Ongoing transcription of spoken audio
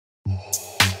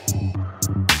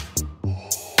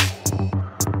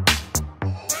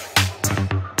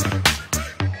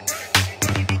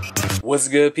What's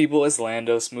good, people? It's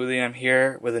Lando Smoothie. I'm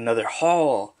here with another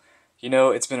haul. You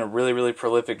know, it's been a really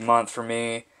prolific month for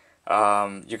me.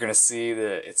 You're gonna see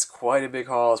that it's quite a big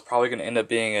haul. It's probably gonna end up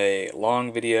being a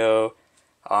long video.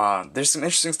 There's some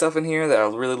interesting stuff in here that I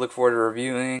really look forward to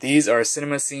reviewing. These are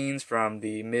cinema scenes from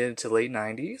the mid to late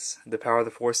 90s, the Power of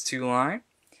the Force 2 line.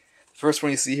 The first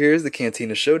one you see here is the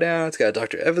Cantina Showdown. It's got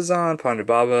Dr. Evazan, Ponda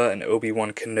Baba, and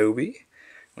Obi-Wan Kenobi.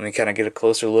 Let me kind of get a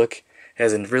closer look. It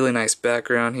has a really nice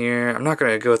background here. I'm not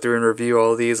going to go through and review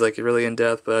all of these like really in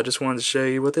depth, but I just wanted to show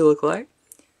you what they look like.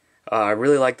 I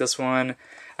really like this one.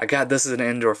 I got this at an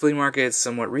indoor flea market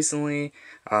somewhat recently.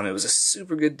 It was a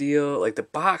super good deal. Like the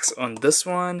box on this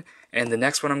one and the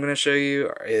next one I'm going to show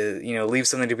you, leaves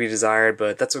something to be desired,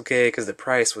 but that's okay because the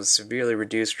price was severely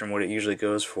reduced from what it usually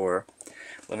goes for.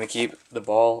 Let me keep the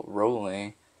ball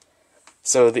rolling.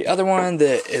 So the other one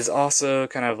that is also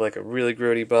kind of like a really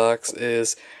grody box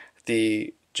is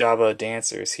the Jabba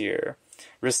dancers here.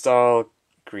 Ristal,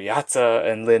 Griata,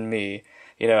 and Lin Mi.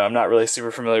 You know, I'm not really super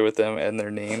familiar with them and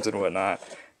their names and whatnot.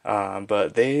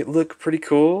 But they look pretty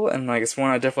cool, and like it's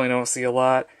one I definitely don't see a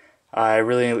lot. I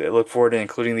really look forward to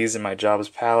including these in my Jabba's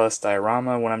Palace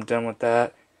diorama when I'm done with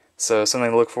that. So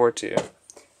something to look forward to.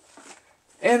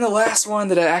 And the last one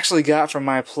that I actually got from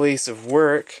my place of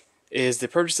work is the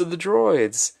purchase of the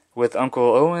droids with Uncle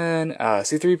Owen,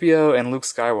 C-3PO, and Luke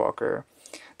Skywalker.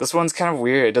 This one's kind of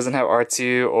weird. It doesn't have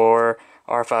R2 or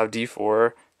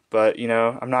R5-D4, but, you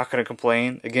know, I'm not going to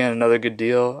complain. Again, another good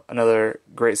deal, another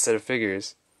great set of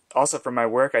figures. Also, from my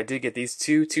work, I did get these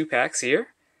two packs here.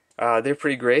 They're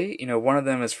pretty great. You know, one of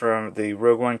them is from the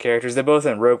Rogue One characters. They're both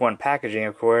in Rogue One packaging,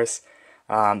 of course.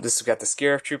 This has got the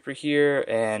Scarif Trooper here,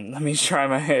 and let me try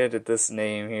my head at this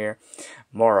name here.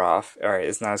 Moroff. Alright,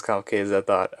 it's not as complicated as I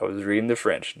thought. I was reading the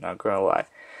French, not gonna lie.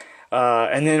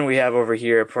 And then we have over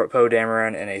here Poe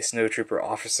Dameron and a Snowtrooper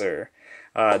officer.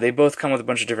 They both come with a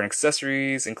bunch of different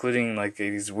accessories, including like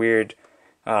these weird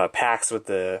packs with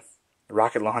the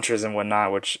rocket launchers and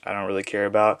whatnot, which I don't really care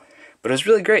about. But it's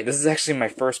really great. This is actually my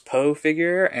first Poe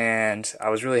figure, and I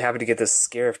was really happy to get this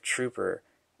Scarif Trooper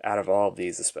out of all of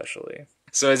these especially.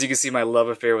 So as you can see, my love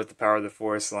affair with the Power of the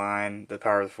Force line, the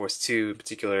Power of the Force 2 in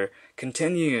particular,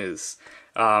 continues.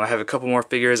 I have a couple more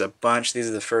figures, a bunch. These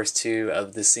are the first two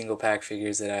of the single pack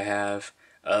figures that I have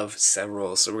of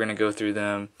several. So we're going to go through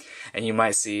them. And you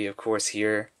might see, of course,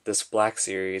 here, this Black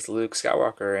Series, Luke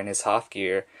Skywalker and his Hoth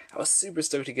gear. I was super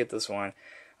stoked to get this one.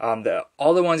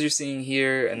 All the ones you're seeing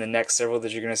here and the next several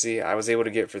that you're going to see, I was able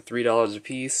to get for $3 a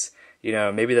piece. You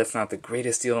know, maybe that's not the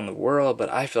greatest deal in the world, but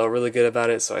I felt really good about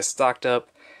it, so I stocked up.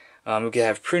 We can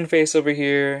have Pruneface over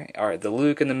here, alright, the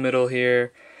Luke in the middle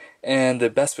here, and the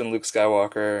Bespin Luke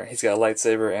Skywalker. He's got a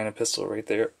lightsaber and a pistol right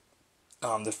there.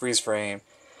 The freeze frame.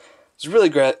 I was really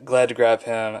glad to grab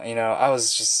him. You know, I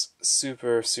was just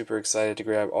super excited to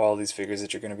grab all these figures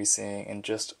that you're going to be seeing in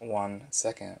just 1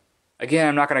 second. Again,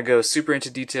 I'm not going to go super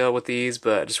into detail with these,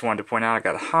 but I just wanted to point out I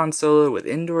got Han Solo with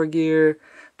indoor gear,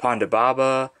 Ponda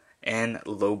Baba, and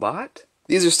Lobot.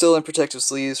 These are still in protective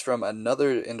sleeves from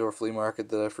another indoor flea market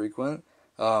that I frequent.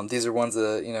 These are ones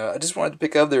that, you know, I just wanted to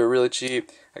pick up. They were really cheap.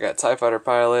 I got TIE Fighter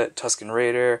Pilot, Tusken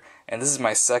Raider, and this is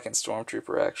my second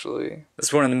Stormtrooper, actually.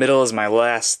 This one in the middle is my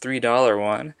last $3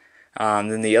 one.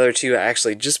 Then the other two I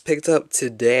actually just picked up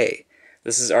today.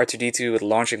 This is R2-D2 with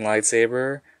launching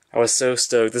lightsaber. I was so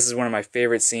stoked. This is one of my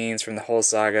favorite scenes from the whole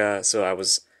saga, so I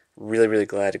was really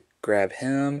glad to grab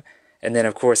him. And then,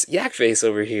 of course, Yak Face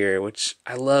over here, which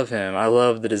I love him. I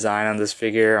love the design on this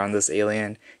figure, on this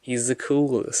alien. He's the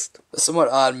coolest. A somewhat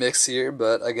odd mix here,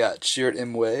 but I got Chirrut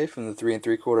Imwe from the 3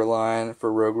 3/4 line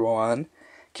for Rogue One.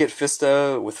 Kit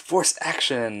Fisto with Force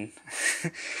Action.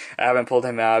 I haven't pulled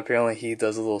him out. Apparently he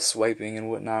does a little swiping and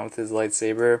whatnot with his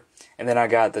lightsaber. And then I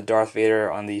got the Darth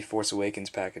Vader on the Force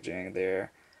Awakens packaging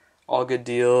there. All good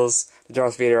deals. The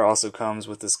Darth Vader also comes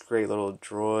with this great little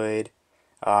droid.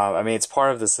 I mean, it's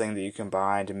part of this thing that you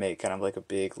combine to make kind of like a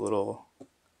big little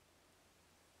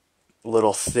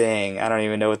thing. I don't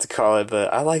even know what to call it,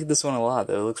 but I like this one a lot,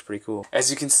 though. It looks pretty cool.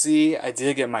 As you can see, I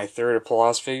did get my third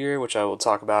Applause figure, which I will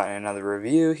talk about in another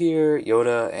review here.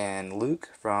 Yoda and Luke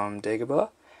from Dagobah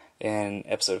in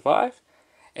Episode 5.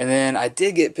 And then I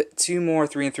did get 2 more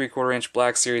 3 3/4 inch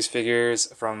Black Series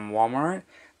figures from Walmart.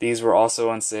 These were also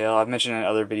on sale. I've mentioned in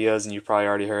other videos, and you've probably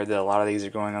already heard that a lot of these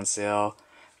are going on sale,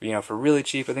 you know, for really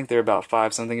cheap. I think they're about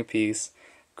 $5 something a piece.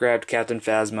 Grabbed Captain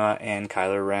Phasma and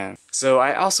Kylo Ren. So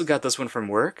I also got this one from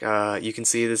work. You can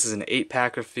see this is an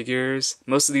 8-pack of figures.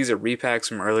 Most of these are repacks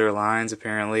from earlier lines,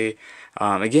 apparently.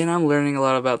 Again, I'm learning a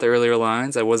lot about the earlier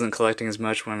lines. I wasn't collecting as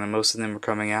much when most of them were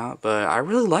coming out, but I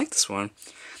really like this one.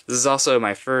 This is also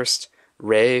my first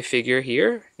Rey figure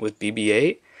here with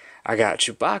BB-8. I got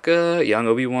Chewbacca, young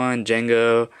Obi-Wan,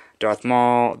 Jango, Darth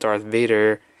Maul, Darth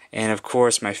Vader, and of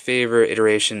course my favorite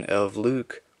iteration of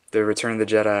Luke, the Return of the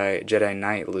Jedi, Jedi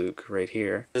Knight Luke, right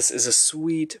here. This is a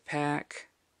sweet pack,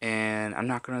 and I'm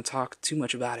not going to talk too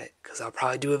much about it, because I'll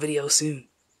probably do a video soon.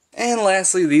 And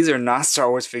lastly, these are not Star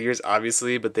Wars figures,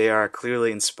 obviously, but they are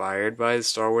clearly inspired by the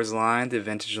Star Wars line, the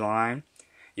vintage line.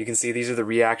 You can see these are the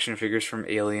reaction figures from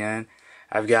Alien.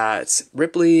 I've got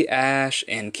Ripley, Ash,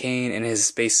 and Kane in his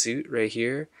spacesuit right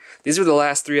here. These were the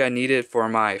last three I needed for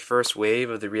my first wave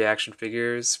of the reaction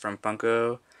figures from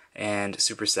Funko and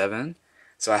Super 7.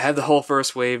 So I have the whole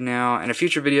first wave now. In a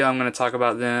future video, I'm going to talk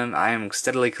about them. I am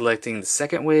steadily collecting the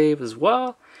second wave as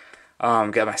well.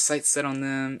 Got my sights set on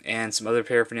them and some other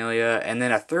paraphernalia. And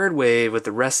then a third wave with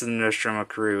the rest of the Nostromo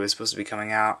crew is supposed to be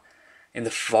coming out in the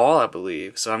fall, I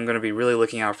believe. So I'm going to be really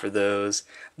looking out for those.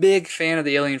 Big fan of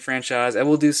the Alien franchise. I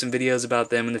will do some videos about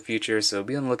them in the future, so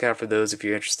be on the lookout for those if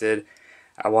you're interested.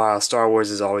 While Star Wars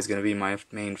is always going to be my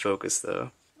main focus,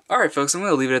 though. Alright folks, I'm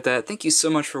going to leave it at that. Thank you so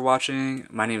much for watching.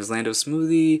 My name is Lando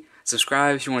Smoothie.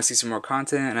 Subscribe if you want to see some more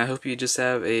content, and I hope you just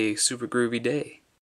have a super groovy day.